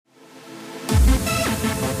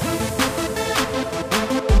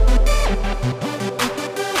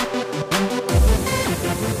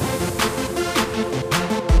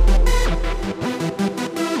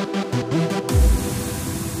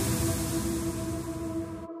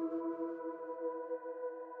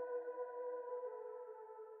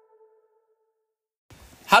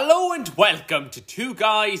Hello and welcome to Two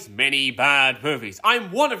Guys, Many Bad Movies.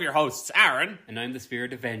 I'm one of your hosts, Aaron. And I'm the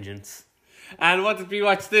Spirit of Vengeance. And what did we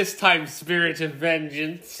watch this time, Spirit of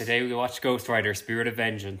Vengeance? Today we watched Ghost Rider, Spirit of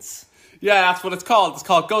Vengeance. Yeah, that's what it's called. It's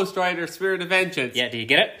called Ghost Rider, Spirit of Vengeance. Yeah, do you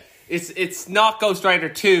get it? It's not Ghost Rider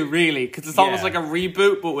 2, really, because it's almost like a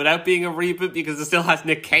reboot, but without being a reboot, because it still has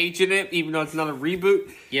Nick Cage in it, even though it's not a reboot.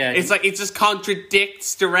 Yeah. It's like, it just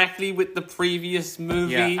contradicts directly with the previous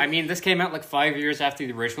movie. Yeah, I mean, this came out like 5 years after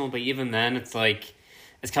the original, but even then, it's kind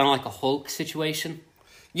of like a Hulk situation.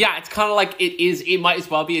 Yeah, it's kind of like it might as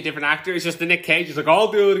well be a different actor. It's just the Nick Cage is like,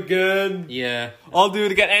 I'll do it again. Yeah. I'll do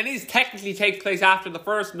it again. And it technically takes place after the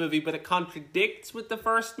first movie, but it contradicts with the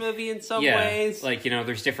first movie in some ways. Like,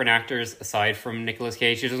 there's different actors aside from Nicolas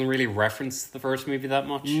Cage. It doesn't really reference the first movie that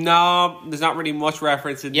much. No, there's not really much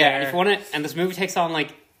reference in there. Yeah, if you want to, and this movie takes on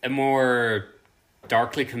like a more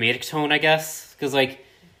darkly comedic tone, I guess. Because in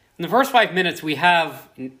the first 5 minutes, we have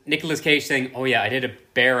Nicolas Cage saying, oh yeah, I did a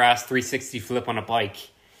bare-ass 360 flip on a bike.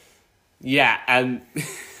 Yeah, and...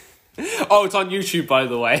 oh, it's on YouTube, by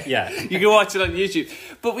the way. Yeah. You can watch it on YouTube.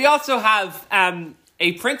 But we also have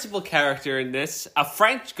a principal character in this, a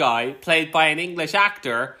French guy, played by an English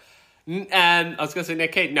actor. I was going to say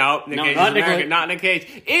Nick Cage. No, Nick Cage is American, not Nick Cage.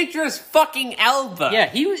 Idris fucking Elba. Yeah,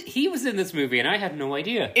 he was in this movie, and I had no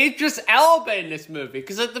idea. Idris Elba in this movie.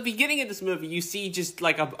 Because at the beginning of this movie, you see just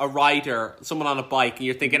like a rider, someone on a bike, and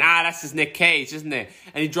you're thinking, that's just Nick Cage, isn't it?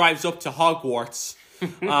 And he drives up to Hogwarts.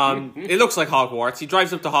 It looks like Hogwarts. He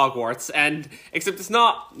drives up to Hogwarts, and except it's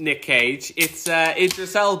not Nick Cage, it's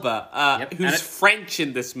Idris Elba, who's French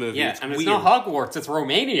in this movie. Yeah, it's and weird. It's not Hogwarts, it's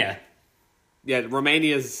Romania. Yeah,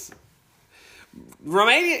 Romania, is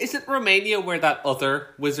it Romania where that other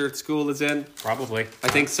wizard school is in? Probably. I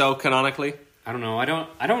think so, canonically. I don't know. I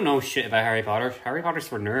don't know shit about Harry Potter. Harry Potter's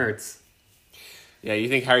for nerds. Yeah, you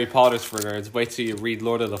think Harry Potter's for nerds? Wait till you read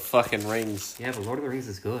Lord of the fucking Rings. Yeah, but Lord of the Rings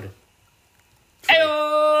is good.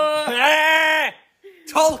 Hey!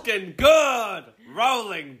 Tolkien good,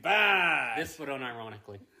 Rowling bad. This would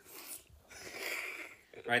unironically.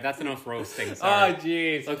 Right, that's enough roasting. Sorry. Oh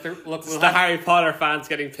jeez! Look, the Harry Potter fans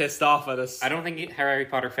getting pissed off at us. I don't think Harry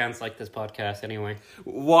Potter fans like this podcast anyway.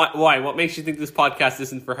 Why? What makes you think this podcast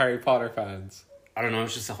isn't for Harry Potter fans? I don't know.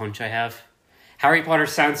 It's just a hunch I have. Harry Potter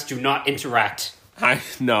sounds do not interact.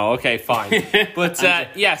 No, okay, fine. But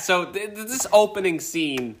yeah, so this opening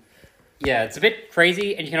scene. Yeah, it's a bit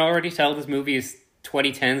crazy, and you can already tell this movie is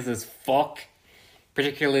 2010s as fuck.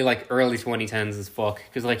 Particularly, early 2010s as fuck.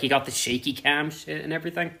 Because, he got the shaky cam shit and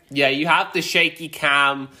everything. Yeah, you have the shaky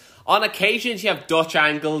cam. On occasions, you have Dutch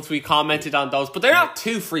angles. We commented on those. But they're not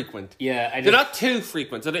too frequent. Yeah, they're not too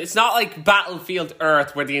frequent. So it's not like Battlefield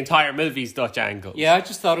Earth, where the entire movie's Dutch angles. Yeah, I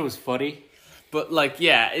just thought it was funny. But,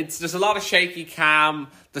 there's a lot of shaky cam.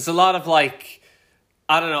 There's a lot of, I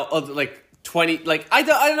don't know, 20, I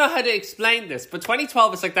don't know how to explain this, but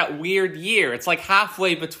 2012 is that weird year. It's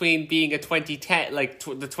halfway between being a 2010, the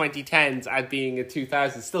 2010s and being a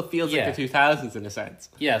 2000s. It still feels like the 2000s in a sense.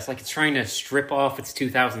 Yeah, it's trying to strip off its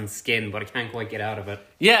 2000s skin, but it can't quite get out of it.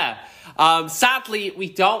 Yeah. Sadly, we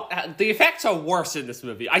don't... the effects are worse in this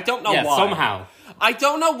movie. I don't know why. Somehow. I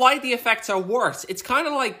don't know why the effects are worse. It's kind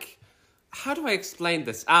of like... How do I explain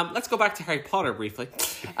this? Let's go back to Harry Potter briefly.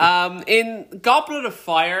 In Goblet of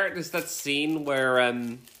Fire, there's that scene where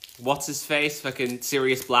what's his face, fucking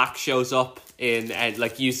Sirius Black shows up in and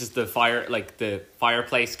uses the fire, the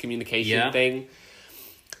fireplace communication thing.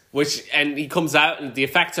 And he comes out, and the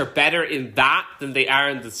effects are better in that than they are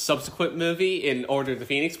in the subsequent movie in Order of the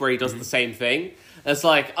Phoenix, where he does the same thing. It's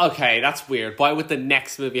okay, that's weird. Why would the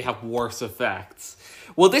next movie have worse effects?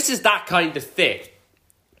 Well, this is that kind of thing.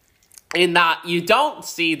 In that you don't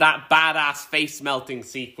see that badass face melting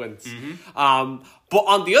sequence. But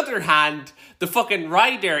on the other hand, the fucking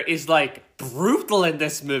Rider is brutal in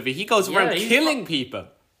this movie. He goes around killing people.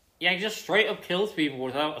 Yeah, he just straight up kills people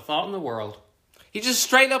without a thought in the world. He's just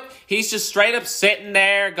straight up sitting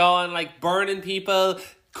there going burning people,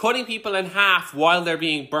 cutting people in half while they're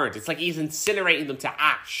being burnt. It's he's incinerating them to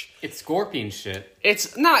ash. It's Scorpion shit.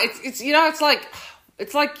 It's like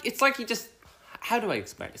he just... How do I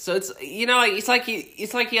explain it? So it's he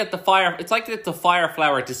had the fire. It's like that the fire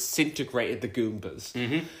flower disintegrated the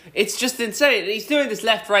Goombas. It's just insane. And he's doing this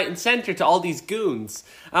left, right, and center to all these goons.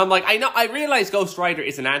 I realize Ghost Rider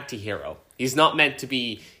is an anti-hero. He's not meant to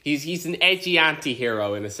be. He's an edgy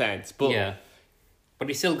anti-hero in a sense. But yeah, but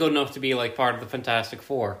he's still good enough to be part of the Fantastic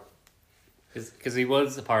Four. Because he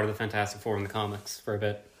was a part of the Fantastic Four in the comics for a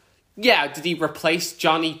bit. Yeah, did he replace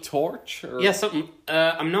Johnny Torch? Or? Yeah, something.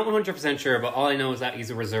 I'm not 100% sure, but all I know is that he's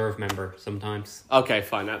a reserve member sometimes. Okay,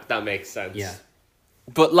 fine. That makes sense. Yeah.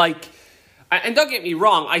 But And don't get me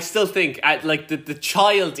wrong, I still think like the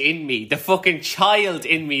child in me, the fucking child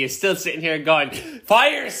in me is still sitting here going,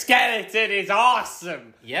 Fire Skeleton is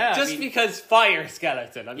awesome. Yeah, just because Fire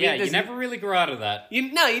Skeleton. I mean, yeah, you never really grow out of that.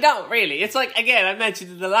 No, you don't really. It's like, again, I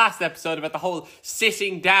mentioned in the last episode about the whole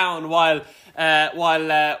sitting down while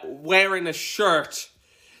wearing a shirt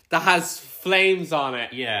that has flames on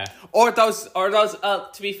it. Yeah. Or those.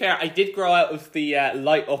 To be fair, I did grow out of the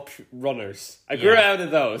light up runners. I grew out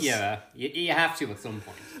of those. Yeah, you have to at some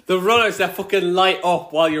point. The runners that fucking light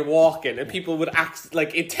up while you're walking, and people would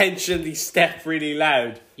like intentionally step really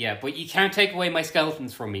loud. Yeah, but you can't take away my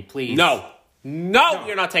skeletons from me, please. No,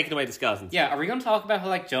 you're not taking away the skeletons. Yeah, are we going to talk about how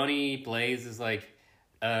like Johnny Blaze is like,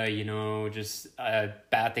 just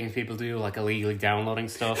bad things people do, like illegally downloading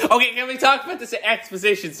stuff? Okay, can we talk about this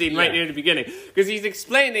exposition scene right near the beginning? Because he's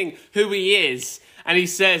explaining who he is, and he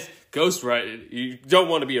says, Ghost Rider, you don't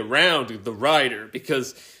want to be around the Rider,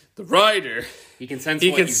 because the Rider, he can sense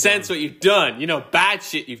what you've done. You know, bad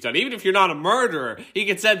shit you've done. Even if you're not a murderer, he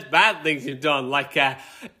can sense bad things you've done, like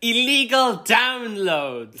illegal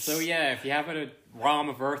downloads. So yeah, if you have a ROM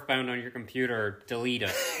of Earthbound on your computer, delete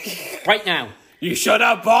it. Right now. You should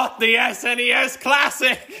have bought the SNES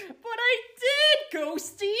Classic! But I did,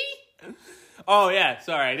 Ghosty! Oh yeah,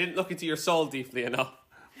 sorry, I didn't look into your soul deeply enough.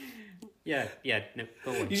 Yeah, no,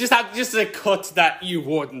 go on. You just have a cut that you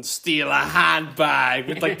wouldn't steal a handbag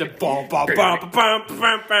with like the bum bum bum bum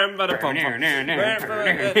bum bum.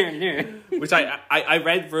 Which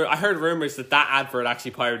I heard rumors that advert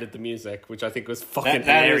actually pirated the music, which I think was fucking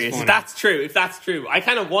hilarious. If that's true, I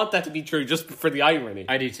kind of want that to be true just for the irony.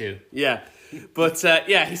 I do too. Yeah. But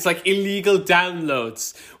he's like, illegal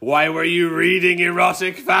downloads. Why were you reading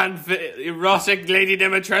erotic Lady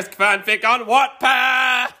Dimitrescu fanfic on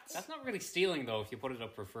Wattpad? That's not really stealing though if you put it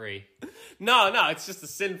up for free. No, it's just a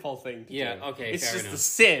sinful thing to do. Okay, it's fair just enough. a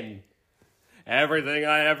sin. Everything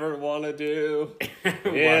I ever want to do,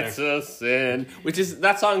 it's a sin.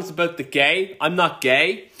 That song's about the gay. I'm not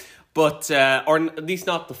gay, but or at least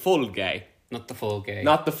not the full gay. Not the full gay.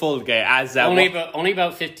 Not the full gay. As only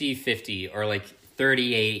about 50-50 or like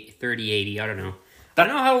 30-80, I don't know. I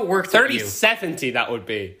don't know how it works. 30-70 that would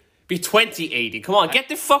be 20-80. Come on, get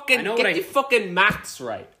the fucking maths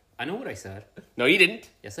right. I know what I said. No, you didn't.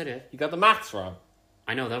 Yes, I did. You got the maths wrong.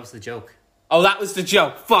 I know, that was the joke. Oh, that was the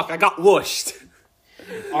joke. Fuck, I got whooshed.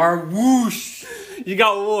 Or whoosh. You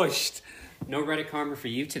got whooshed. No Reddit karma for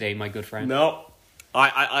you today, my good friend. No.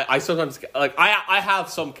 I sometimes, like, I have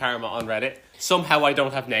some karma on Reddit. Somehow I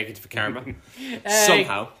don't have negative karma.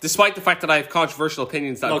 Somehow. Despite the fact that I have controversial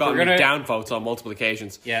opinions that have gotten me downvotes on multiple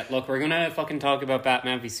occasions. Yeah, look, we're going to fucking talk about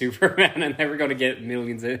Batman v Superman and then we're going to get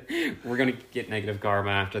millions of... We're going to get negative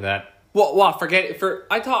karma after that. What? Forget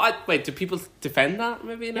it. Wait, do people defend that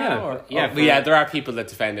maybe now? There are people that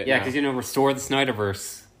defend it. Yeah, because, restore the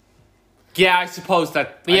Snyderverse. Yeah, I suppose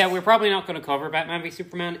that... But we're probably not going to cover Batman v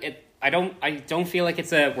Superman. I don't feel like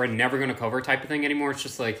it's a we're never going to cover type of thing anymore. It's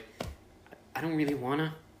just like... I don't really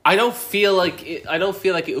wanna. I don't feel like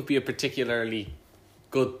it would be a particularly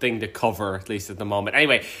good thing to cover, at least at the moment.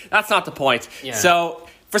 Anyway, that's not the point. Yeah. So,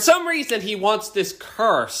 for some reason, he wants this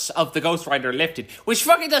curse of the Ghost Rider lifted, which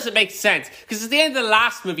fucking doesn't make sense. Because at the end of the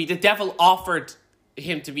last movie, the devil offered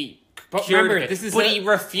him to be cured of it, but he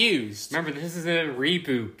refused. Remember, this is a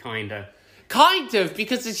reboot, kinda. Kind of,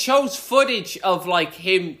 because it shows footage of, like,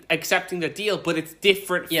 him accepting the deal, but it's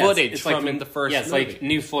different footage from in the first movie. Yeah, it's like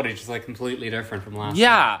new footage. It's, like, completely different from last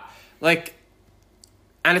time. Like,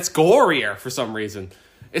 and it's gorier for some reason.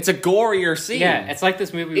 It's a gorier scene. Yeah, it's like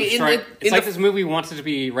this movie was this movie wanted to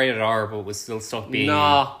be rated R, but was still stuck being...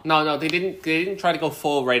 No, they didn't try to go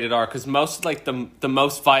full rated R, because most, like, the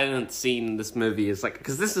most violent scene in this movie is, like...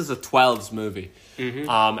 Because this is a 12s movie.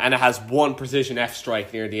 Mm-hmm. And it has one precision F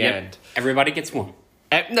strike near the end. Everybody gets one.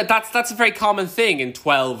 That's a very common thing in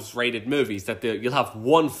 12s rated movies, that you'll have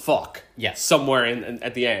one fuck somewhere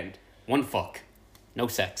at the end. One fuck. No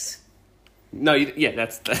sex. No,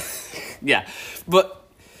 that's... yeah. But...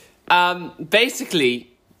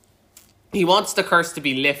 basically, he wants the curse to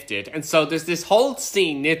be lifted, and so there's this whole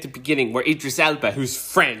scene near the beginning where Idris Elba, who's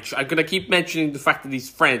French, I'm gonna keep mentioning the fact that he's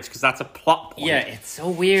French because that's a plot point. Yeah, it's so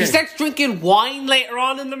weird. He starts drinking wine later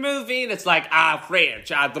on in the movie, and it's like, French,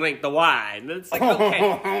 I drink the wine. And it's like,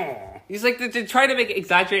 okay. He's like, they try to make it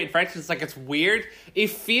exaggerated French, and it's like, it's weird. It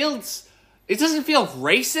doesn't feel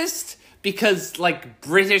racist, because, like,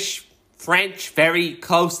 British, French, very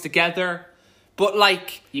close together. But,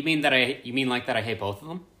 like... You mean that I hate both of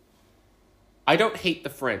them? I don't hate the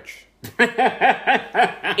French.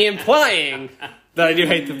 Implying that I do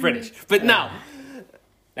hate the British. But no.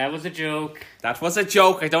 That was a joke. That was a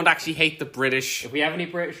joke. I don't actually hate the British. If we have any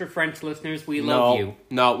British or French listeners, we love you.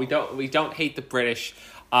 No, we don't. We don't hate the British,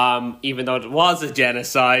 even though it was a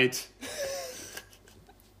genocide.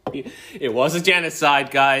 It was a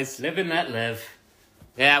genocide, guys. Live and let live.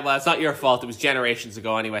 Yeah, well, it's not your fault. It was generations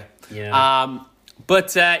ago, anyway. Yeah.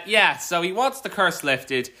 So he wants the curse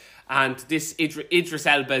lifted, and this Idris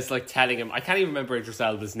Elba is like telling him. I can't even remember Idris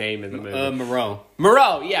Elba's name in the movie. Moreau.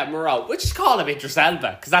 Moreau. We'll just call him Idris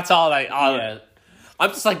Elba because that's all Yeah. I'm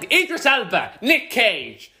just like Idris Elba, Nick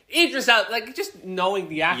Cage, Idris Elba, like just knowing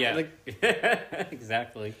the actor. Yeah. Like,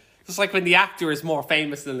 Exactly. just like when the actor is more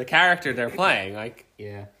famous than the character they're playing. Like,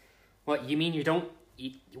 Yeah. What, you mean you don't...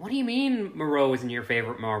 what do you mean Moreau isn't your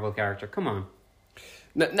favourite Marvel character? Come on.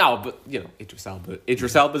 no, but you know Idris Elba.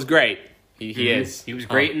 Idris Elba's great. He is. He was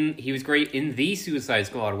great in The Suicide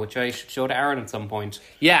Squad, which I should show to Aaron at some point.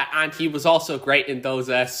 Yeah, and he was also great in those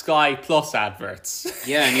Sky Plus adverts.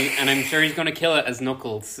 Yeah, and I'm sure he's going to kill it as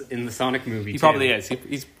Knuckles in the Sonic movie. He probably is.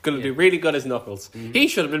 He's going to do really good as Knuckles. Mm-hmm. He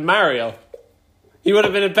should have been Mario. He would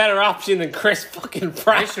have been a better option than Chris fucking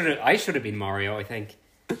Pratt. I should have been Mario, I think.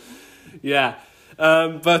 Yeah.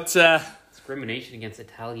 Discrimination against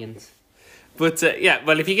Italians. Well,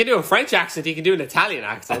 if he can do a French accent, he can do an Italian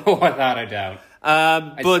accent. Oh, without a doubt.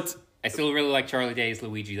 I still really like Charlie Day's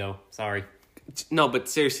Luigi, though. Sorry. No, but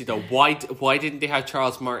seriously though, why didn't they have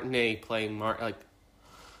Charles Martinet playing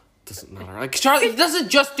doesn't matter. Like Charlie doesn't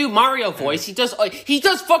just do Mario voice. He does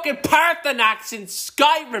fucking Parthenax in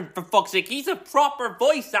Skyrim, for fuck's sake. He's a proper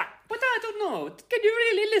voice actor. But I don't know. Can you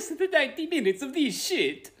really listen to 90 minutes of this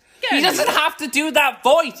shit? He doesn't have to do that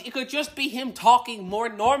voice. It could just be him talking more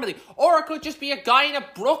normally. Or it could just be a guy in a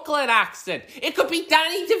Brooklyn accent. It could be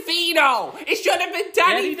Danny DeVito. It should have been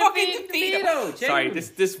Danny fucking DeVito. Sorry,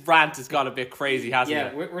 this rant has got a bit crazy, hasn't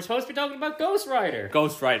it? Yeah, we're supposed to be talking about Ghost Rider.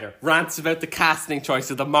 Ghost Rider. Rants about the casting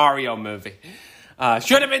choice of the Mario movie.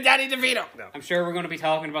 Should have been Danny DeVito. No. I'm sure we're going to be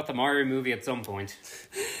talking about the Mario movie at some point.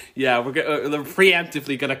 Yeah, we're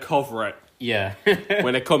preemptively going to cover it. Yeah.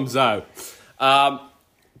 when it comes out.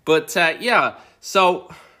 So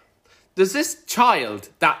there's this child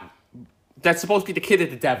that's supposed to be the kid of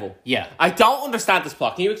the devil. Yeah. I don't understand this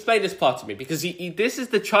plot. Can you explain this plot to me? Because this is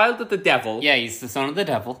the child of the devil. Yeah, he's the son of the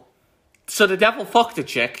devil. So the devil fucked a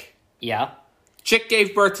chick. Yeah. Chick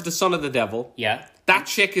gave birth to the son of the devil. Yeah. That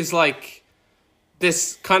chick is like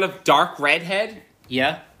this kind of dark redhead.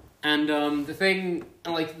 Yeah. And the thing,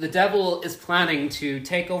 like, the devil is planning to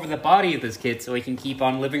take over the body of this kid so he can keep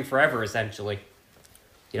on living forever, essentially.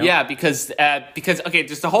 You know? Yeah, because okay,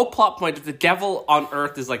 there's the whole plot point of the devil on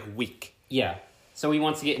Earth is like weak. Yeah, so he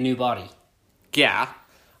wants to get a new body. Yeah,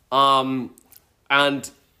 and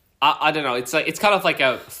I don't know. It's kind of like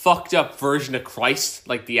a fucked up version of Christ,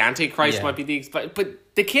 like the Antichrist might be but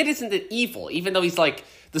the kid isn't evil, even though he's like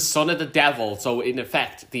the son of the devil. So in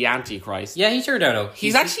effect, the Antichrist. Yeah, he turned out okay.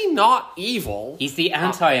 He's actually not evil. He's the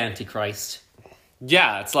anti-Antichrist.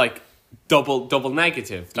 Yeah, it's like double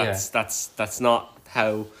negative. That's not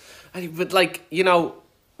how. But like, you know,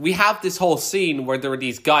 we have this whole scene where there are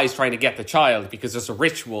these guys trying to get the child because there's a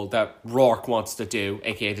ritual that Rourke wants to do,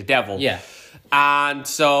 aka the devil. Yeah, and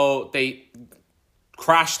so they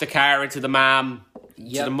crash the car into the to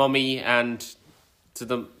the mummy, and to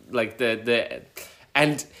the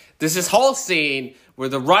and there's this whole scene where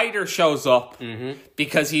the writer shows up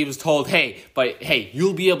because he was told, hey,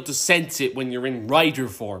 you'll be able to sense it when you're in rider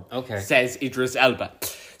form. Okay, says Idris Elba.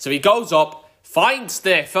 So he goes up, finds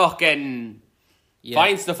the fucking on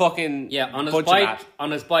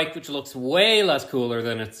his bike, which looks way less cooler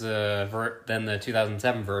than than the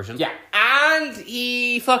 2007 version. Yeah, and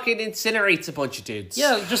he fucking incinerates a bunch of dudes.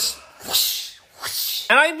 Yeah, just whoosh, whoosh.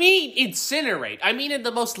 And I mean incinerate. I mean in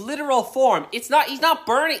the most literal form. He's not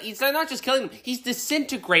burning. He's not just killing them. He's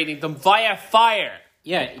disintegrating them via fire.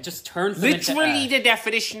 Yeah, it just turns them literally into the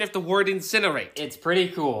definition of the word incinerate. It's pretty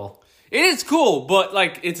cool. It is cool, but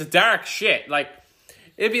like it's a dark shit. Like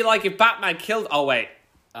it'd be like if Batman killed. Oh wait.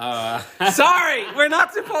 Sorry, we're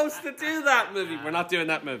not supposed to do that movie. We're not doing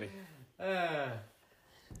that movie.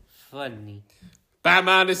 Funny.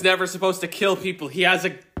 Batman is never supposed to kill people. He has a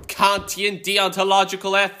Kantian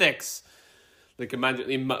deontological ethics. Like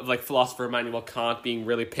philosopher Immanuel Kant being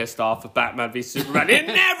really pissed off at Batman v Superman. It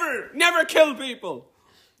never kill people.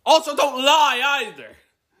 Also, don't lie either.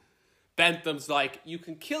 Bentham's like, you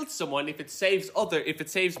can kill someone if it saves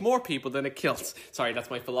more people than it kills. Sorry,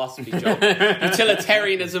 that's my philosophy joke.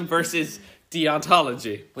 Utilitarianism versus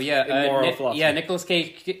deontology. Well, yeah, Nicolas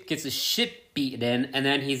Cage gets his shit beaten in, and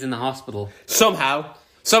then he's in the hospital. Somehow.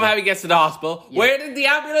 Somehow he gets to the hospital. Yeah. Where did the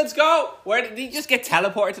ambulance go? Where did he just get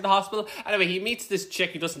teleported to the hospital? Anyway, he meets this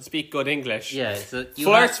chick who doesn't speak good English. Yeah,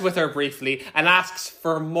 flirts with her briefly and asks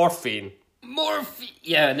for morphine. Morphine.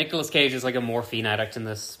 Yeah, Nicolas Cage is like a morphine addict in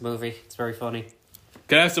this movie. It's very funny.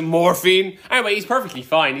 Can I have some morphine? Anyway, he's perfectly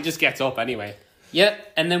fine. He just gets up anyway. Yeah,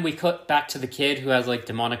 and then we cut back to the kid who has like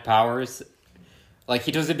demonic powers. Like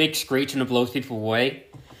he does a big screech and it blows people away.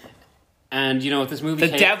 And, you know, this movie...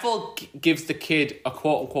 The devil gives the kid a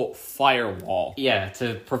quote-unquote firewall. Yeah,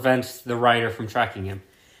 to prevent the rider from tracking him.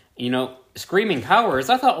 You know, screaming powers,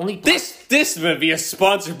 I thought only... This movie is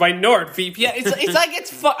sponsored by NordVPN. It's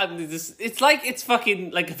like it's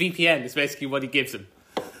fucking like a VPN. It's basically what he gives him.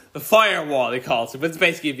 The firewall, he calls it, but it's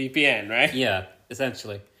basically a VPN, right? Yeah,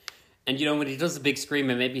 essentially. And, you know, when he does the big scream,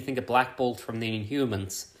 it made me think of Black Bolt from the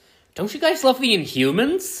Inhumans. Don't you guys love the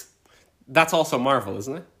Inhumans? That's also Marvel,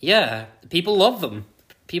 isn't it? Yeah, people love them.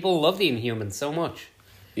 People love the Inhumans so much.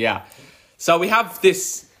 Yeah. So we have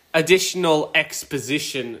this additional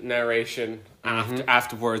exposition narration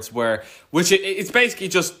afterwards which it's basically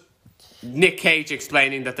just Nick Cage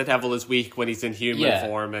explaining that the devil is weak when he's in human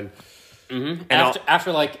form. And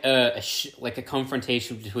after like a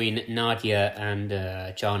confrontation between Nadia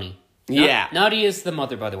and Johnny. Yeah. Nadia is the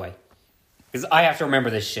mother, by the way. Because I have to remember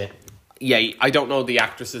this shit. Yeah, I don't know the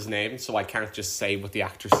actress's name, so I can't just say what the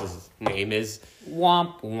actress's name is.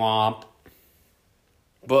 Womp womp.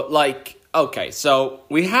 But, like, okay, so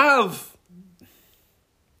we have...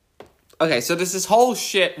 Okay, so there's this whole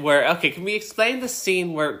shit where... Okay, can we explain the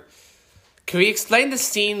scene where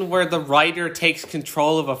the writer takes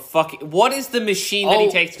control of a fucking... What is the machine that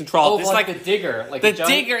he takes control of? It's like the digger. Like the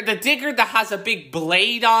digger that has a big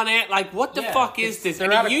blade on it. Like, what the fuck is this?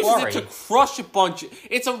 And he uses it to crush a bunch of...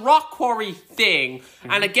 It's a rock quarry thing.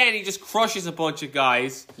 And again, he just crushes a bunch of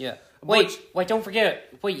guys. Yeah. Wait, don't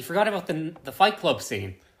forget. Wait, you forgot about the Fight Club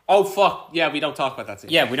scene. Oh, fuck. Yeah, we don't talk about that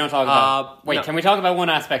scene. Yeah, we don't talk about... Wait, can we talk about one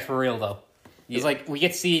aspect for real, though? It's like, we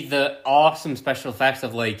get to see the awesome special effects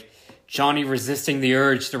of, like... Johnny resisting the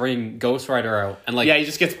urge to bring Ghost Rider out, and like he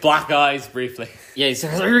just gets black eyes briefly. Yeah,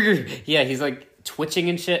 he's like twitching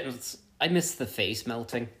and shit. I miss the face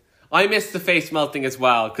melting. I miss the face melting as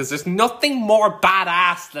well because there's nothing more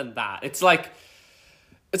badass than that. It's like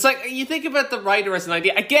you think about the writer as an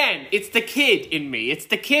idea. Again, it's the kid in me. It's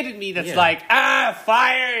the kid in me that's like,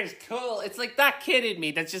 fire is cool. It's like that kid in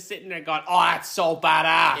me that's just sitting there going, oh, that's so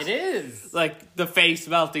badass. It is. Like the face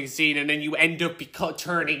melting scene, and then you end up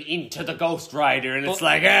turning into the Ghost Rider, and it's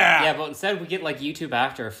like, ah. Yeah, but instead we get like YouTube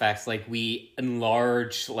After Effects, like we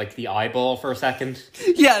enlarge like the eyeball for a second.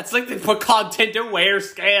 Yeah, it's like they put content aware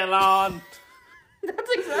scale on.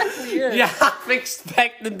 That's exactly it. You half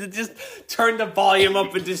expect them to just turn the volume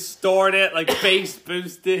up and distort it, like bass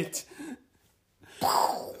boost it.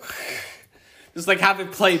 Just like have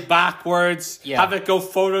it play backwards, have it go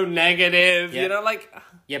photo negative, you know, like...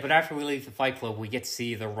 Yeah, but after we leave the Fight Club, we get to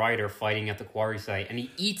see the rider fighting at the quarry site, and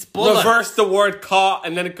he eats bullets. Reverse the word "cock"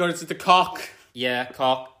 and then it goes to the cock. Yeah,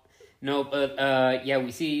 cock. No, but,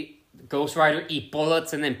 we see Ghost Rider eat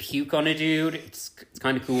bullets and then puke on a dude. It's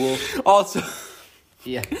kind of cool. Also...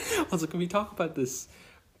 Yeah. Also, can we talk about this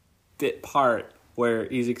part where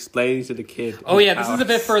he's explaining to the kid? Oh, yeah, this is a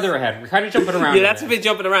bit further ahead. We're kind of jumping around. Yeah, that's a bit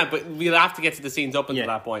jumping around, but we'll have to get to the scenes up until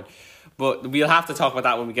that point. But we'll have to talk about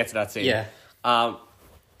that when we get to that scene. Yeah.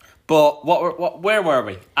 But where were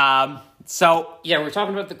we? So... Yeah, we're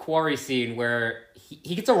talking about the quarry scene where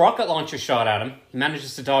he gets a rocket launcher shot at him. He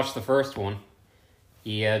manages to dodge the first one.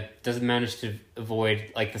 He doesn't manage to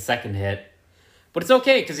avoid, like, the second hit. But it's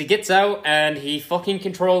okay, because he gets out and he fucking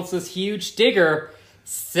controls this huge digger,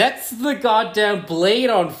 sets the goddamn blade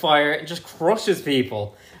on fire, and just crushes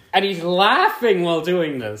people. And he's laughing while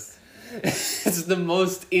doing this. It's the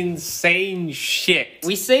most insane shit.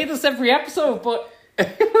 We say this every episode, but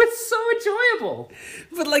it was so enjoyable.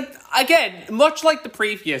 But, like, again, much like the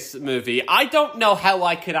previous movie, I don't know how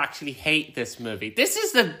I could actually hate this movie. This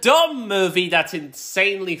is the dumb movie that's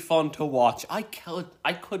insanely fun to watch. I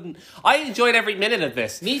couldn't. I enjoyed every minute of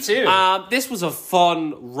this. Me too. This was a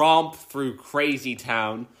fun romp through Crazy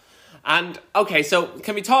Town. And, okay, so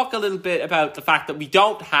can we talk a little bit about the fact that we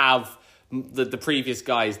don't have the previous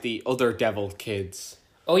guys, the other devil kids?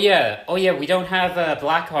 Oh yeah, we don't have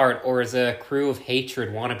Blackheart or as a crew of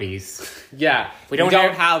hatred wannabes. Yeah, we don't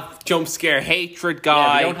have jump scare hatred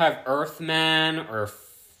guy. Yeah, we don't have Earthman or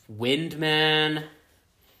Windman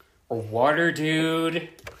or Water Dude.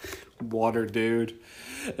 Water Dude.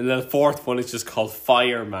 And the fourth one is just called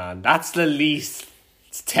Fireman. That's the least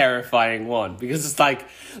terrifying one because it's like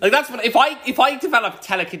that's what if I develop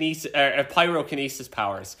telekinesis pyrokinesis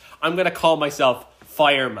powers, I'm gonna call myself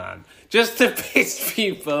fireman just to piss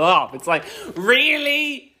people off. It's like,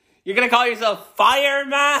 really? You're gonna call yourself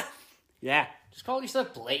fireman? Yeah. Just call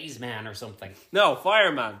yourself Blaze Man or something. No,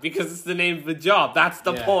 fireman, because it's the name of the job. That's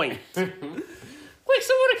the point. Quick,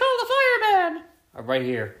 someone call the fireman! Right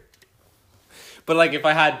here. But like, if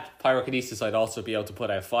I had pyrokinesis, I'd also be able to put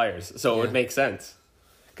out fires, so it would make sense.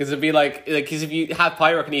 Because it'd be because if you have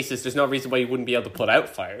pyrokinesis, there's no reason why you wouldn't be able to put out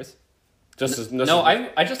fires.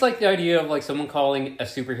 I just like the idea of like someone calling a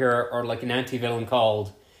superhero or like an anti-villain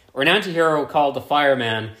called, or an anti-hero called the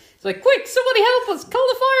fireman. It's like, quick, somebody help us, call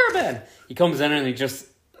the fireman! He comes in and he just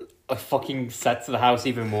fucking sets the house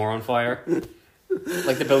even more on fire.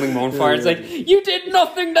 Like the building more on fire. It's like, you did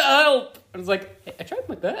nothing to help! And it's like, hey, I tried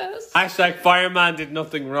my best. Hashtag fireman did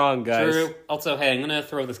nothing wrong, guys. True. Also, hey, I'm gonna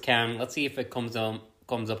throw this can. Let's see if it comes up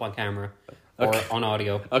on camera or on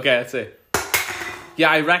audio. Okay, let's see. Yeah,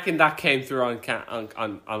 I reckon that came through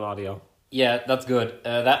on audio. Yeah, that's good.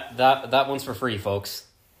 That one's for free, folks.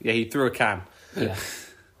 Yeah, he threw a can. Yeah.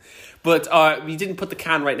 But we didn't put the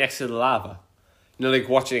can right next to the lava. You know, like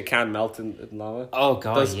watching a can melt in lava. Oh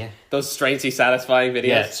god, those strangely satisfying videos.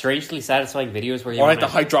 Yeah, strangely satisfying videos where you or like the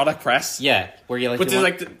hydraulic press. Yeah, where you like. But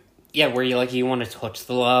where you want to touch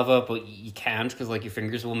the lava, but you can't because like your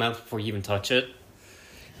fingers will melt before you even touch it.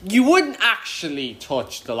 You wouldn't actually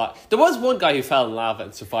touch the lava. There was one guy who fell in lava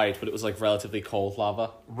and survived, but it was like relatively cold lava.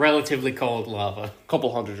 Relatively cold lava.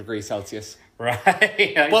 Couple 100 degrees Celsius.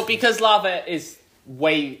 Right. But because lava is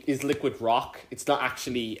liquid rock, it's not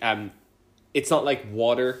actually it's not like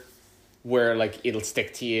water where like it'll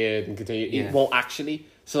stick to you and continue. Yeah. It won't actually.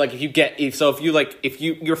 So like if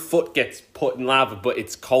your foot gets put in lava but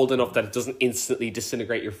it's cold enough that it doesn't instantly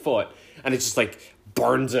disintegrate your foot and it just like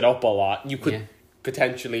burns it up a lot, you could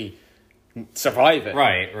potentially survive it.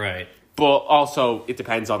 Right. But also it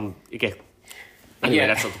depends on anyway,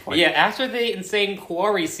 that's not the point. Yeah, after the insane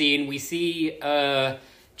quarry scene, we see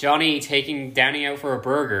Johnny taking Danny out for a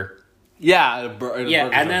burger. Yeah,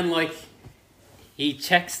 and then like he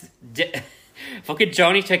checks fucking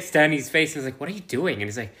Johnny checks Danny's face and is like, "What are you doing?" And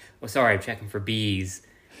he's like, "Oh, sorry, I'm checking for bees."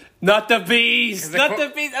 Not the bees! Not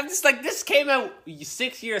the bees! I'm just like, this came out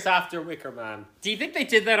 6 years after Wicker Man. Do you think they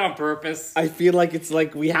did that on purpose? I feel like it's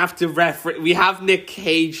like we have to we have Nick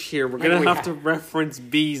Cage here. We're going to have to reference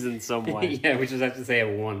bees in some way. Yeah, we just have to say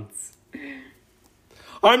it once.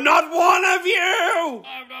 I'm not one of you!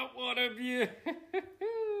 I'm not one of you.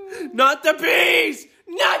 Not the bees!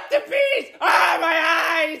 Not the bees! Ah,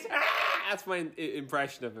 my eyes! Ah! That's my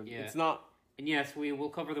impression of him. Yeah. It's not... And yes, we will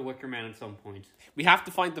cover the Wicker Man at some point. We have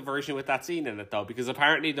to find the version with that scene in it, though, because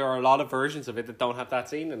apparently there are a lot of versions of it that don't have that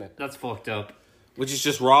scene in it. That's fucked up. Which is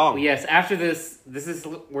just wrong. Well, yes, after this is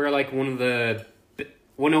where, like, one of the...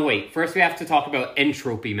 Well, no, wait. First we have to talk about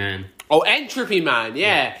Entropy Man. Oh, Entropy Man,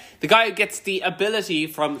 yeah. The guy who gets the ability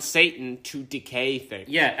from Satan to decay things.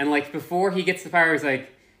 Yeah, and, like, before he gets the power, he's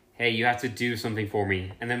like, hey, you have to do something for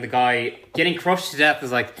me. And then the guy getting crushed to death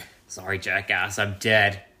is like, sorry, jackass, I'm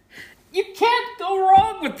dead. You can't go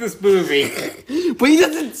wrong with this movie. But he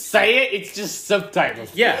doesn't say it, it's just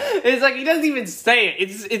subtitles. Yeah. It's like, he doesn't even say it.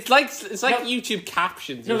 It's like YouTube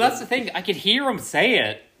captions. No, that's the thing. I could hear him say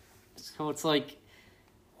it. So it's like,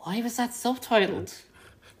 why was that subtitled?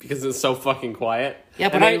 Because it's so fucking quiet. Yeah,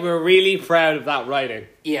 but they were really proud of that writing.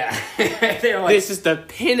 Yeah. They're like, this is the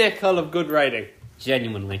pinnacle of good writing.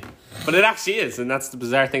 Genuinely. But it actually is, and that's the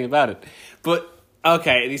bizarre thing about it. But...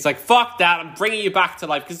 okay, and he's like, fuck that, I'm bringing you back to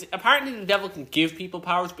life. Because apparently the devil can give people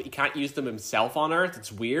powers, but he can't use them himself on Earth.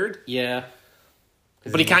 It's weird. Yeah.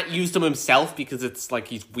 But he can't use them himself because it's like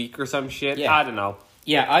he's weak or some shit. Yeah. I don't know.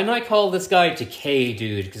 Yeah, I might call this guy Decay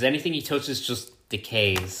Dude, because anything he touches just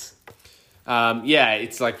decays. Yeah,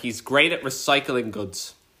 it's like he's great at recycling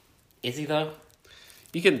goods. Is he, though?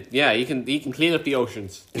 He can clean up the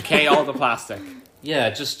oceans, decay all the plastic.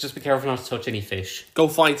 Yeah, just be careful not to touch any fish. Go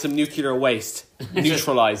find some nuclear waste.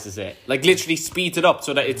 Neutralizes it. Like, literally speeds it up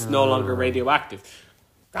so that it's no longer radioactive.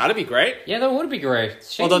 That'd be great. Yeah, that would be great.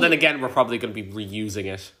 Although then again, we're probably going to be reusing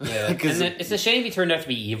it. Yeah. And it's a shame he turned out to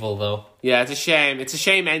be evil, though. Yeah, it's a shame. It's a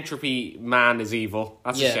shame Entropy Man is evil.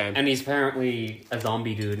 That's a shame. And he's apparently a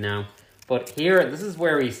zombie dude now. But here, this is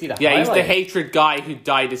where we see the highlight. He's the hatred guy who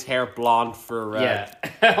dyed his hair blonde for...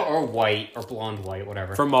 or white, or blonde white,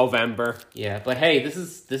 whatever. For Movember. Yeah, but hey, this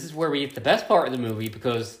is where we get the best part of the movie,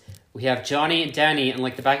 because we have Johnny and Danny in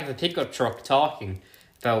like the back of a pickup truck talking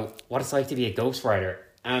about what it's like to be a ghostwriter.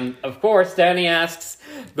 And of course, Danny asks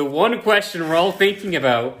the one question we're all thinking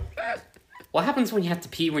about: what happens when you have to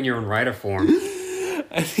pee when you're in writer form?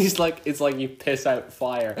 And he's like, it's like you piss out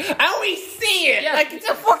fire. And we see it! Yeah, like, it's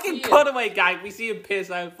a fucking cutaway gag. We see him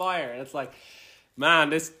piss out fire. And it's like,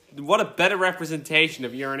 Man, what a better representation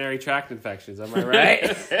of urinary tract infections, am I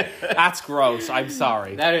right? That's gross. I'm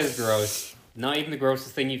sorry. That is gross. Not even the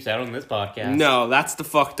grossest thing you've said on this podcast. No, that's the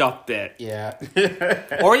fucked up bit. Yeah.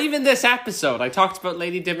 Or even this episode. I talked about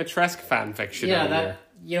Lady Dimitrescu fanfiction earlier.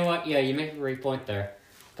 You know what? Yeah, you make a great point there.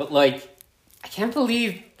 But, like, I can't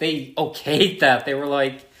believe they okayed that. They were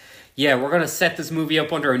like, yeah, we're going to set this movie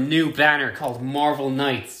up under a new banner called Marvel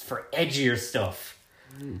Knights for edgier stuff.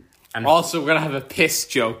 And also, we're going to have a piss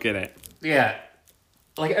joke in it. Yeah.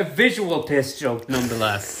 Like a visual piss joke,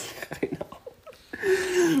 nonetheless. I know.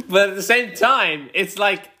 But at the same time, it's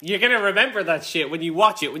like, you're going to remember that shit when you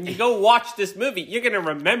watch it. When you go watch this movie, you're going to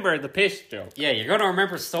remember the piss joke. Yeah, you're going to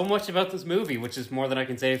remember so much about this movie, which is more than I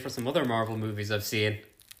can say for some other Marvel movies I've seen.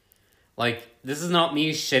 Like, this is not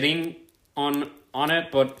me shitting on it,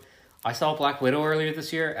 but I saw Black Widow earlier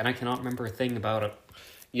this year, and I cannot remember a thing about it.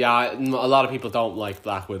 Yeah, a lot of people don't like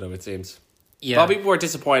Black Widow, it seems. Yeah. A lot of people were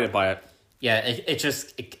disappointed by it. Yeah,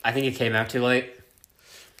 I think it came out too late.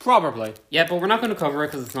 Probably. Yeah, but we're not going to cover it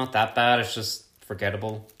because it's not that bad. It's just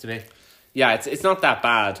forgettable to me. Yeah, it's not that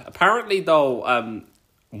bad. Apparently, though,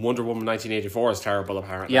 Wonder Woman 1984 is terrible,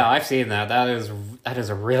 apparently. Yeah, I've seen that. That is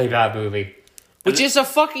a really bad movie. Which is a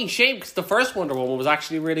fucking shame, because the first Wonder Woman was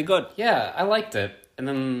actually really good. Yeah, I liked it. And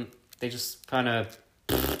then they just kind of...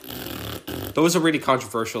 There was a really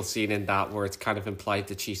controversial scene in that where it's kind of implied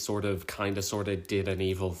that she sort of did an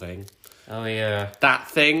evil thing. Oh, yeah. That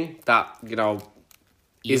thing that,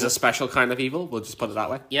 is a special kind of evil, we'll just put it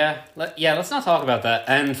that way. Yeah, let's not talk about that.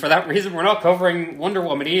 And for that reason, we're not covering Wonder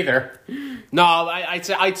Woman either. No,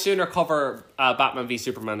 I'd sooner cover Batman v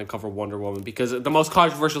Superman than cover Wonder Woman, because the most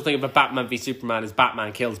controversial thing about Batman v Superman is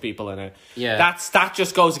Batman kills people in it. Yeah. That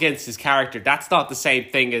just goes against his character. That's not the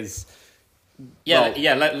same thing as...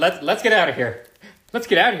 Let's get out of here. Let's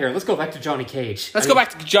get out of here. Let's go back to Johnny Cage. Let's go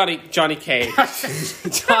back to Johnny Cage.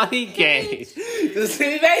 Johnny Cage. He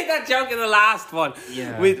made that joke in the last one.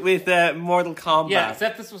 Yeah. With Mortal Kombat. Yeah,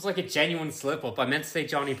 except this was like a genuine slip-up. I meant to say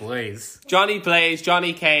Johnny Blaze. Johnny Blaze,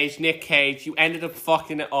 Johnny Cage, Nick Cage. You ended up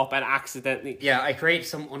fucking it up and accidentally... Yeah, I created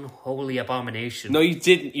some unholy abomination. No, you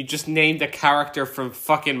didn't. You just named a character from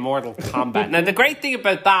fucking Mortal Kombat. Now, the great thing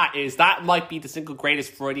about that is that might be the single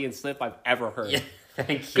greatest Freudian slip I've ever heard. Yeah.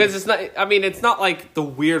 Thank you. Because it's not like the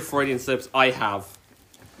weird Freudian slips I have.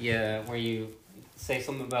 Yeah, where you say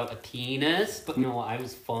something about a penis, but no, I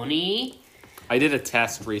was funny. I did a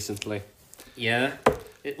test recently. Yeah.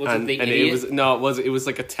 It was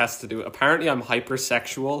like a test to do. Apparently I'm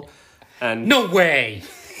hypersexual and no way.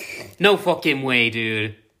 No fucking way,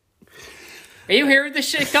 dude. Are you hearing this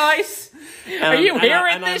shit, guys? Are you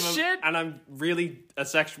hearing this shit? And I'm really a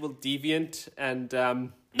sexual deviant and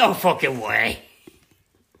no fucking way.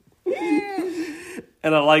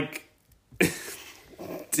 And I like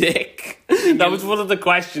dick. That was one of the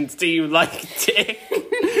questions. Do you like dick?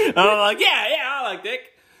 And I'm like, yeah, I like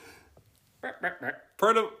dick.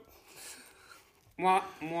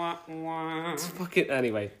 Fucking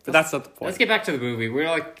anyway, but that's not the point. Let's get back to the movie. We're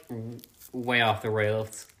like way off the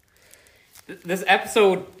rails. This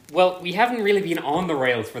episode, well, we haven't really been on the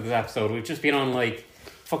rails for this episode. We've just been on like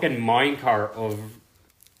fucking minecart of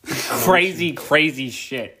crazy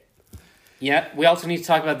shit. Yeah, we also need to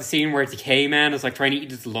talk about the scene where Decay Man is like trying to eat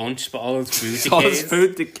his lunch, but all his food decays. All his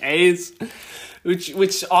food decays.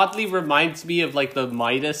 Which oddly reminds me of like the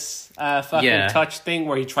Midas touch thing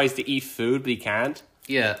where he tries to eat food but he can't.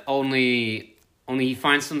 Yeah, only he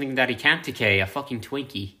finds something that he can't decay, a fucking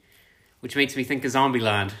Twinkie. Which makes me think of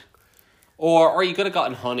Zombieland. Or you could have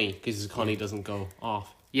gotten honey, because his honey doesn't go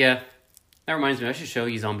off. Yeah. That reminds me, I should show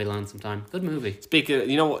you Zombieland sometime. Good movie. Speaking of,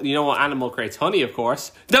 you know what animal creates honey, of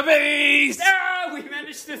course? The bees! Ah, we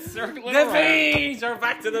managed to circle it around. Bees! We're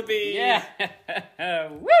back to the bees! Yeah.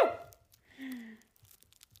 Woo!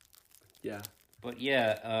 Yeah. But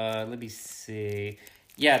yeah, let me see.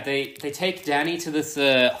 Yeah, they take Danny to this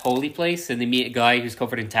holy place and they meet a guy who's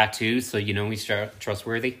covered in tattoos, so you know he's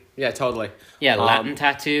trustworthy. Yeah, totally. Yeah, Latin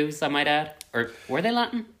tattoos, I might add. Or were they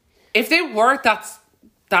Latin? If they were, that's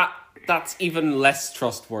even less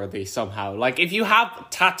trustworthy somehow. Like, if you have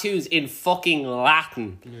tattoos in fucking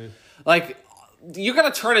Latin, like, you're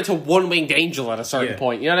gonna turn into one-winged angel at a certain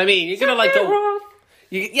point. You know what I mean? You're gonna like go.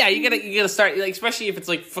 You're gonna start, like, especially if it's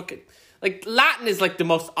like fucking, like, Latin is like the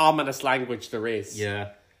most ominous language there is. Yeah.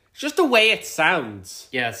 It's just the way it sounds.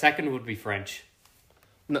 Yeah, second would be French.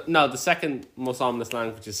 No, the second most ominous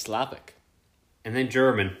language is Slavic. And then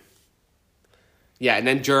German. Yeah, and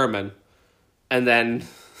then German. And then...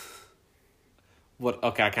 What?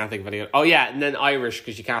 Okay, I can't think of any. Oh, yeah, and then Irish,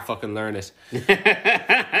 because you can't fucking learn it.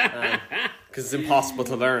 because it's impossible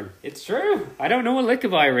to learn. It's true. I don't know a lick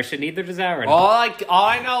of Irish, and neither does Aaron. All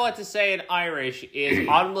I know what to say in Irish is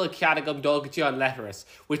Anmul Cadagum Dogjion Letteris,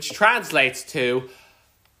 which translates to,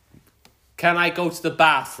 can I go to the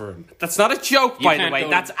bathroom? That's not a joke, by the way.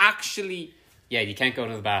 That's actually... Yeah, you can't go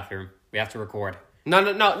to the bathroom. We have to record. No.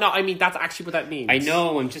 I mean, that's actually what that means. I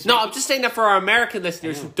know. I'm just saying that for our American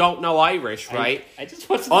listeners who don't know Irish, right? I just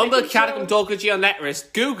want to. Anmul Cadagum Dogjion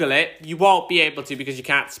Letteris. Google it. You won't be able to because you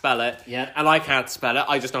can't spell it. Yeah. And I can't spell it.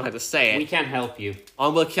 I just know how to say it. We can't help you.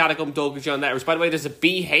 Anmul Cadagum Dogjion Letteris. By the way, there's a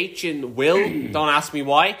BH in Will. Don't ask me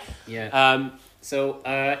why. Yeah. So,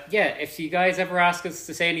 if you guys ever ask us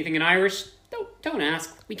to say anything in Irish, don't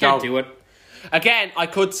ask. We can't do it. Again, I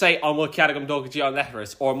could say Anmul Cadagum Dogjion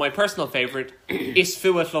Letteris, or my personal favourite, Is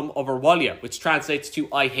Fuatlum Overwalia, which translates to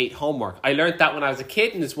I hate homework. I learned that when I was a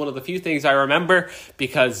kid, and it's one of the few things I remember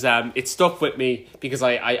because it stuck with me because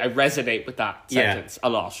I resonate with that sentence a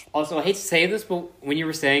lot. Also, I hate to say this, but when you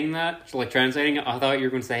were saying that, like translating it, I thought you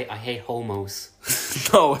were going to say, I hate homos.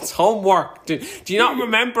 No, it's homework. Do you not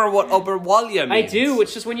remember what Overwalia means? I do.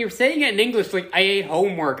 It's just when you were saying it in English, like, I hate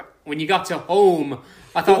homework. When you got to home...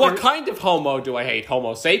 I thought what kind of homo do I hate?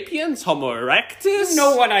 Homo sapiens? Homo erectus? You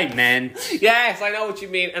know what I meant. Yes, I know what you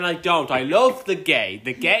mean, and I don't. I love the gay.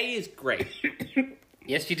 The gay is great.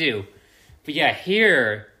 Yes, you do. But yeah,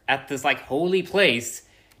 here, at this, like, holy place,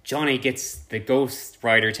 Johnny gets the ghost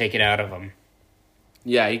rider taken out of him.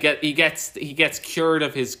 Yeah, he gets cured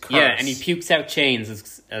of his curse. Yeah, and he pukes out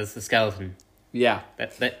chains as the skeleton. Yeah.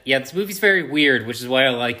 This movie's very weird, which is why I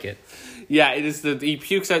like it. Yeah, it is he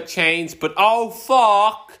pukes out chains, but oh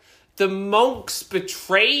fuck, the monks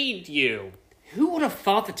betrayed you. Who would have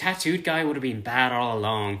thought the tattooed guy would have been bad all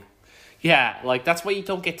along? Yeah, like, that's why you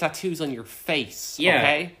don't get tattoos on your face,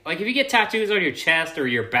 okay? Like, if you get tattoos on your chest or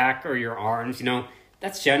your back or your arms,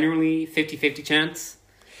 that's generally 50-50 chance.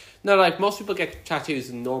 No, like, most people get tattoos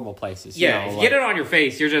in normal places. Yeah, if you get it on your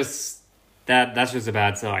face, you're just... That's just a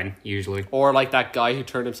bad sign, usually. Or like that guy who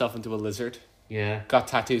turned himself into a lizard. Yeah. Got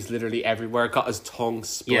tattoos literally everywhere. Got his tongue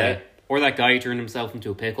split. Yeah. Or that guy who turned himself into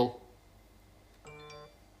a pickle.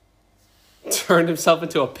 Turned himself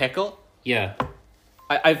into a pickle? Yeah.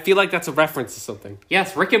 I feel like that's a reference to something.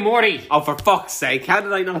 Yes, Rick and Morty. Oh, for fuck's sake. How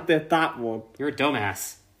did I not get that one? You're a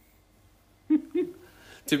dumbass.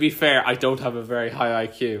 To be fair, I don't have a very high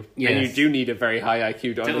IQ. Yes. And you do need a very high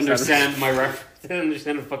IQ to understand my reference. To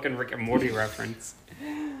understand a fucking Rick and Morty reference.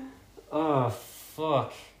 Oh,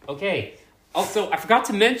 fuck. Okay. Also, I forgot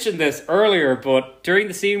to mention this earlier, but during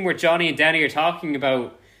the scene where Johnny and Danny are talking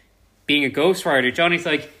about being a ghost rider, Johnny's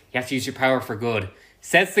like, you have to use your power for good.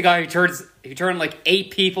 Says the guy who turned like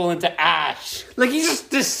 8 people into ash. Like, he just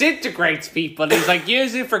disintegrates people. And he's like,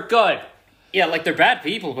 use it for good. Yeah, like, they're bad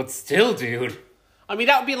people, but still, dude. I mean,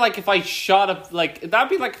 that would be like if I shot a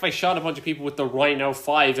bunch of people with the Rhino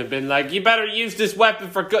 5 and been like, you better use this weapon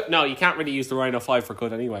for good. No, you can't really use the Rhino 5 for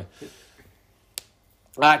good anyway.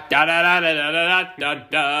 Because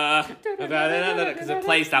it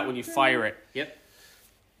plays that when you fire it. Yep.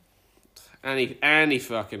 Any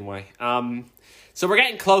fucking way. So we're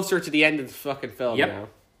getting closer to the end of the fucking film now.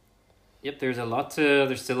 Yep, there's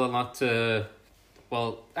still a lot to...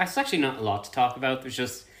 Well, that's actually not a lot to talk about. There's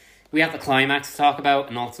just... We have the climax to talk about,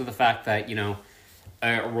 and also the fact that,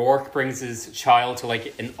 Rourke brings his child to,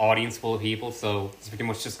 like, an audience full of people, so he's pretty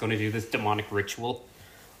much just going to do this demonic ritual.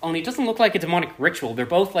 Only it doesn't look like a demonic ritual. They're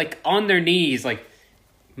both, like, on their knees, like,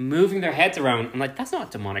 moving their heads around. I'm like, that's not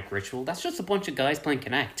a demonic ritual. That's just a bunch of guys playing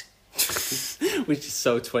Connect. Which is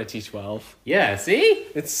so 2012. Yeah, see?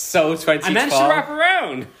 It's so 2012. I managed to wrap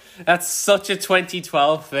around. That's such a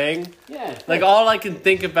 2012 thing. Yeah. Like, all I can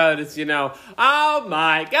think about is, oh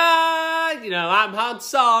my god, I'm Han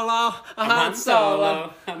Solo, I'm Han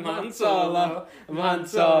Solo, I'm Han Solo, I'm Han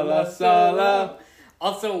Solo.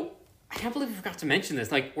 Also, I can't believe I forgot to mention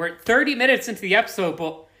this. Like, we're 30 minutes into the episode,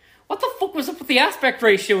 but what the fuck was up with the aspect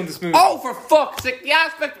ratio in this movie? Oh, for fuck's sake. The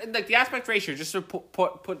aspect ratio, just to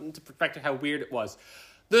put into perspective how weird it was.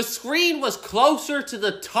 The screen was closer to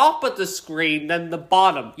the top of the screen than the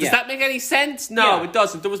bottom. Does that make any sense? No, it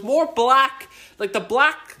doesn't. There was more black. Like, the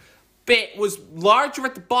black bit was larger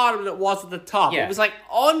at the bottom than it was at the top. Yeah. It was, like,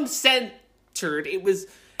 uncentered. It was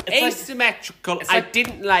asymmetrical. I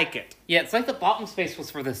didn't like it. Yeah, it's like the bottom space was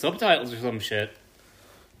for the subtitles or some shit.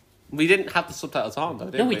 We didn't have the subtitles on, though,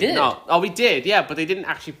 did we? No, we did. No. Oh, we did, yeah, but they didn't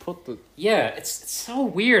actually put the... Yeah, it's so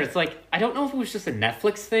weird. It's like, I don't know if it was just a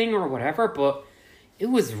Netflix thing or whatever, but... It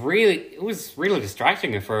was really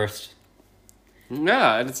distracting at first.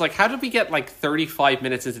 Yeah, and it's like, how did we get like 35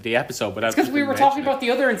 minutes into the episode without... It's because we were talking about the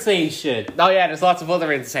other insane shit. Oh yeah, there's lots of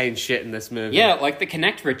other insane shit in this movie. Yeah, like the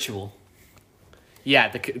Connect ritual. Yeah,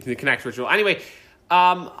 the Connect ritual. Anyway,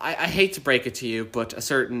 I hate to break it to you, but a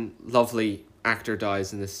certain lovely actor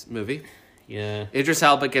dies in this movie. Yeah. Idris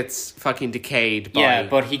Elba gets fucking decayed by... Yeah,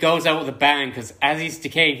 but he goes out with a bang because as he's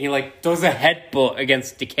decaying, he like does a headbutt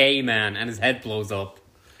against Decay Man and his head blows up.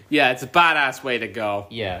 Yeah, it's a badass way to go.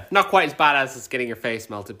 Yeah. Not quite as badass as getting your face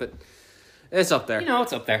melted, but it's up there. You know,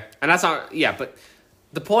 it's up there. And that's not... Yeah, but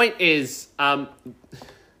the point is...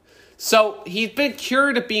 So he's been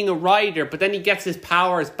cured of being a rider, but then he gets his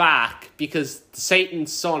powers back because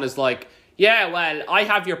Satan's son is like, yeah, well, I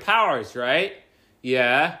have your powers, right?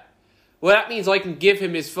 Yeah. Well, that means I can give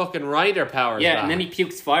him his fucking rider powers Yeah, back. and then he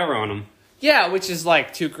pukes fire on him. Yeah, which is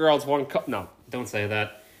like 2 girls, 1 cup. No. Don't say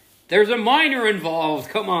that. There's a minor involved,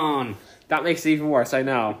 come on. That makes it even worse, I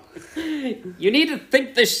know. You need to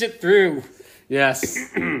think this shit through.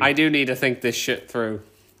 Yes, I do need to think this shit through.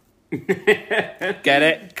 Get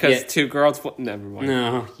it? Because Yeah. 2 girls... Never mind.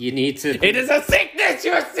 No, you need to... It is a sickness,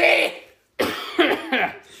 you see!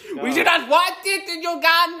 We do not want it in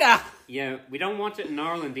Uganda! Yeah, we don't want it in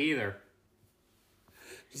Ireland either.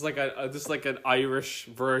 Just like an Irish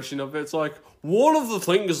version of it. It's like, one of the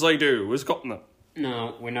things I do is got... No.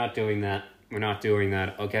 No, we're not doing that. We're not doing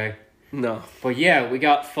that, okay? No. But yeah, we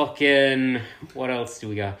got fucking... What else do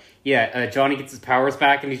we got? Yeah, Johnny gets his powers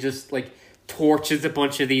back and he just, like, torches a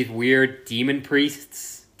bunch of these weird demon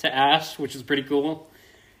priests to ash, which is pretty cool.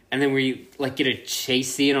 And then we, like, get a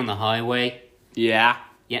chase scene on the highway. Yeah.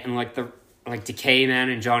 Yeah, and, like, Decay Man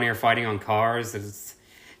and Johnny are fighting on cars. It's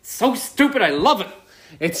so stupid, I love it!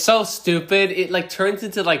 It's so stupid. It like turns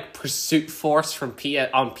into like Pursuit Force from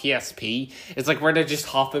on PSP. It's like where they're just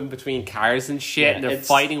hopping between cars and shit, Yeah, and they're it's-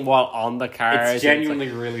 fighting while on the cars. It's genuinely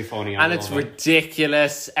really funny. and it's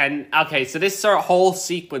ridiculous. And okay, so this sort of whole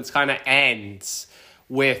sequence kind of ends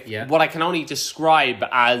with what I can only describe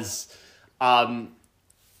as,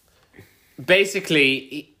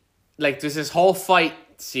 basically, like there's this whole fight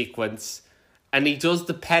sequence, and he does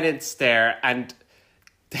the penance there, and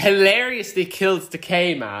hilariously kills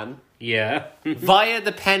Decay Man. Yeah. Via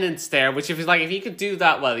the penance there, which if he could do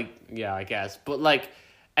that, well, yeah, I guess. But like,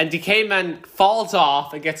 and Decay Man falls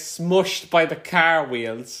off and gets smushed by the car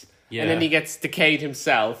wheels. Yeah. And then he gets decayed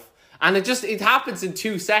himself. And it happens in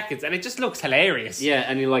 2 seconds, and it just looks hilarious. Yeah,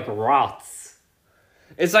 and he like rots.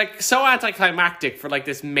 It's like so anticlimactic for like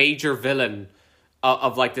this major villain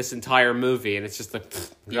of like this entire movie, and it's just like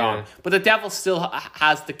gone. Yeah. But the devil still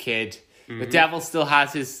has the kid. The devil still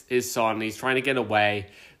has his son. He's trying to get away.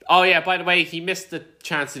 Oh yeah, by the way, he missed the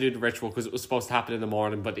chance to do the ritual because it was supposed to happen in the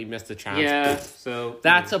morning, but he missed the chance. Yeah, so...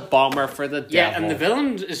 That's a bummer for the devil. Yeah, and the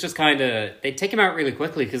villain is just kind of... They take him out really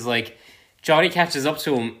quickly because, like, Johnny catches up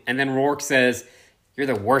to him, and then Rourke says, "You're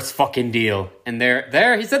the worst fucking deal." And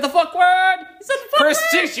there, he said the fuck word! He said the fuck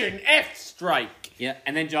Precision word! F strike! Yeah,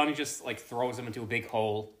 and then Johnny just, like, throws him into a big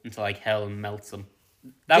hole into, like, hell and melts him.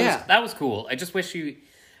 That was cool. I just wish he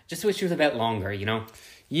was a bit longer, you know?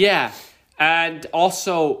 Yeah, and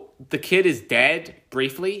also the kid is dead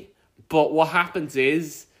briefly, but what happens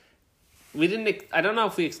is I don't know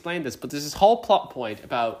if we explained this, but there's this whole plot point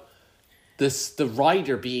about the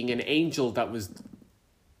rider being an angel that was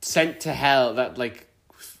sent to hell, and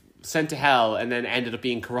then ended up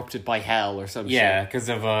being corrupted by hell or something. Yeah, because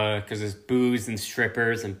there's booze and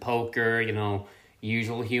strippers and poker, you know,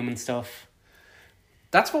 usual human stuff.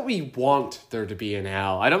 That's what we want there to be in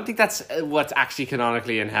hell. I don't think that's what's actually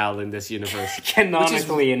canonically in hell in this universe.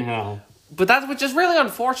 Canonically in hell. But which is really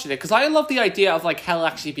unfortunate, because I love the idea of like hell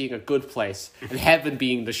actually being a good place and heaven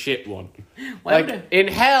being the shit one. Like in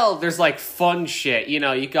hell, there's like fun shit. You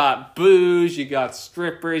know, you got booze, you got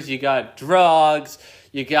strippers, you got drugs,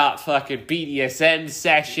 you got fucking BDSM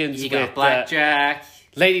sessions. You got blackjack.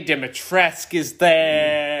 Lady Dimitrescu is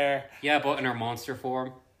there. Yeah, but in her monster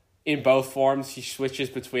form. In both forms, she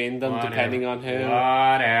switches between them depending on who.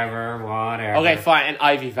 Whatever. Okay, fine. And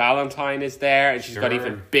Ivy Valentine is there, and she's got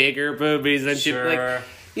even bigger boobies than she. Like,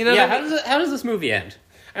 you know. Yeah. How does this movie end?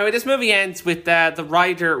 Anyway, this movie ends with the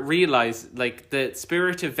rider realize like the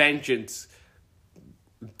spirit of vengeance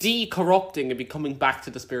de-corrupting and becoming back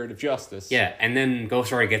to the spirit of justice. Yeah, and then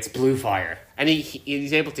Ghost Rider gets blue fire, and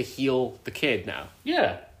he's able to heal the kid now.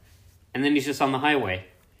 Yeah, and then he's just on the highway.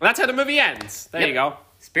 And that's how the movie ends. There you go.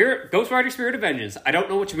 Ghost Rider: Spirit of Vengeance. I don't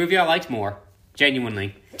know which movie I liked more.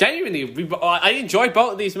 Genuinely, I enjoyed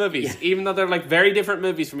both of these movies, even though they're like very different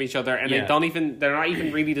movies from each other, and they're not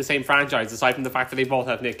even really the same franchise, aside from the fact that they both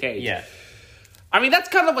have Nick Cage. Yeah, I mean that's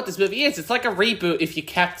kind of what this movie is. It's like a reboot if you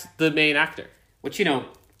kept the main actor. Which you know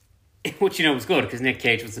was good because Nick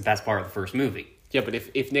Cage was the best part of the first movie. Yeah, but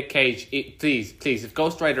if Nick Cage, please, if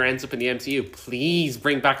Ghost Rider ends up in the MCU, please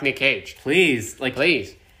bring back Nick Cage. Please.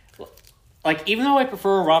 like, even though I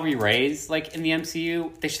prefer Robbie Reyes, like, in the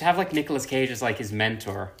MCU, they should have, like, Nicolas Cage as, like, his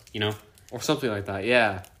mentor, you know? Or something like that,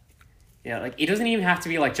 yeah. Yeah, like, he doesn't even have to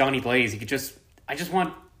be, like, Johnny Blaze. He could just... I just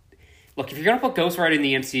want... Look, if you're going to put Ghost Rider in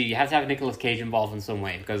the MCU, you have to have Nicolas Cage involved in some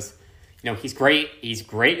way, because, you know, he's great. He's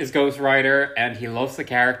great as Ghost Rider, and he loves the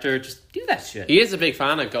character. Just do that shit. He is a big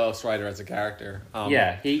fan of Ghost Rider as a character.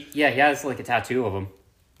 He has, like, a tattoo of him.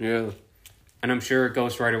 Yeah. And I'm sure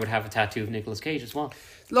Ghost Rider would have a tattoo of Nicolas Cage as well.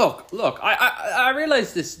 Look, I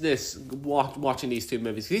realize this watching these two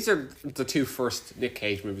movies. These are the two first Nick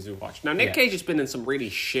Cage movies we watched. Now, Nick Cage has been in some really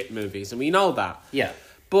shit movies, and we know that. Yeah.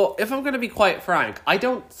 But if I'm going to be quite frank, I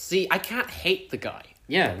can't hate the guy.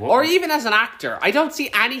 Yeah. Well, or even as an actor, I don't see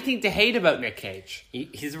anything to hate about Nick Cage.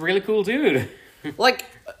 He's a really cool dude. Like,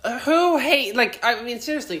 who hate... Like, I mean,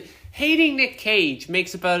 seriously, hating Nick Cage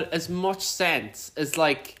makes about as much sense as,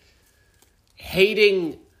 like,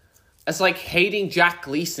 hating Jack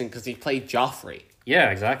Gleason because he played Joffrey. Yeah,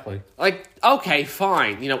 exactly. Like, okay,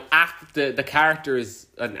 fine. You know, the character is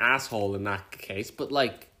an asshole in that case, but,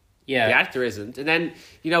 like, the actor isn't. And then,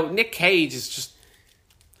 you know, Nick Cage is just...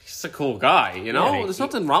 He's a cool guy, you know? Yeah, there's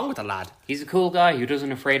nothing wrong with the lad. He's a cool guy who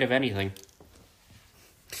doesn't afraid of anything.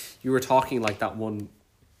 You were talking like that one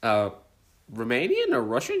Romanian or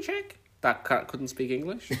Russian chick that couldn't speak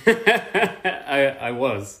English. I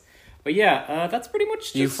was. But yeah, that's pretty much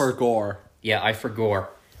just... You forgore. Yeah, I forgore.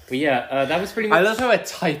 But yeah, that was pretty much... I love how a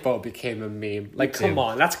typo became a meme. Like, come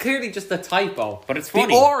on. That's clearly just a typo. But it's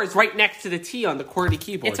funny. The R is right next to the T on the QWERTY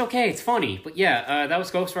keyboard. It's okay, it's funny. But yeah, that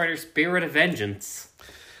was Ghost Rider Spirit of Vengeance.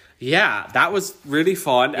 Yeah, that was really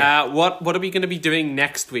fun. Yeah. What are we going to be doing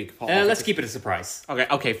next week, Paul? Let's keep it a surprise.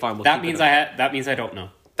 Okay, fine. That means I don't know.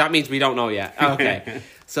 That means we don't know yet. Okay.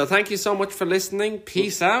 So thank you so much for listening.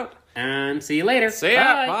 Peace out. And see you later. See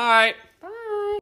ya. Bye.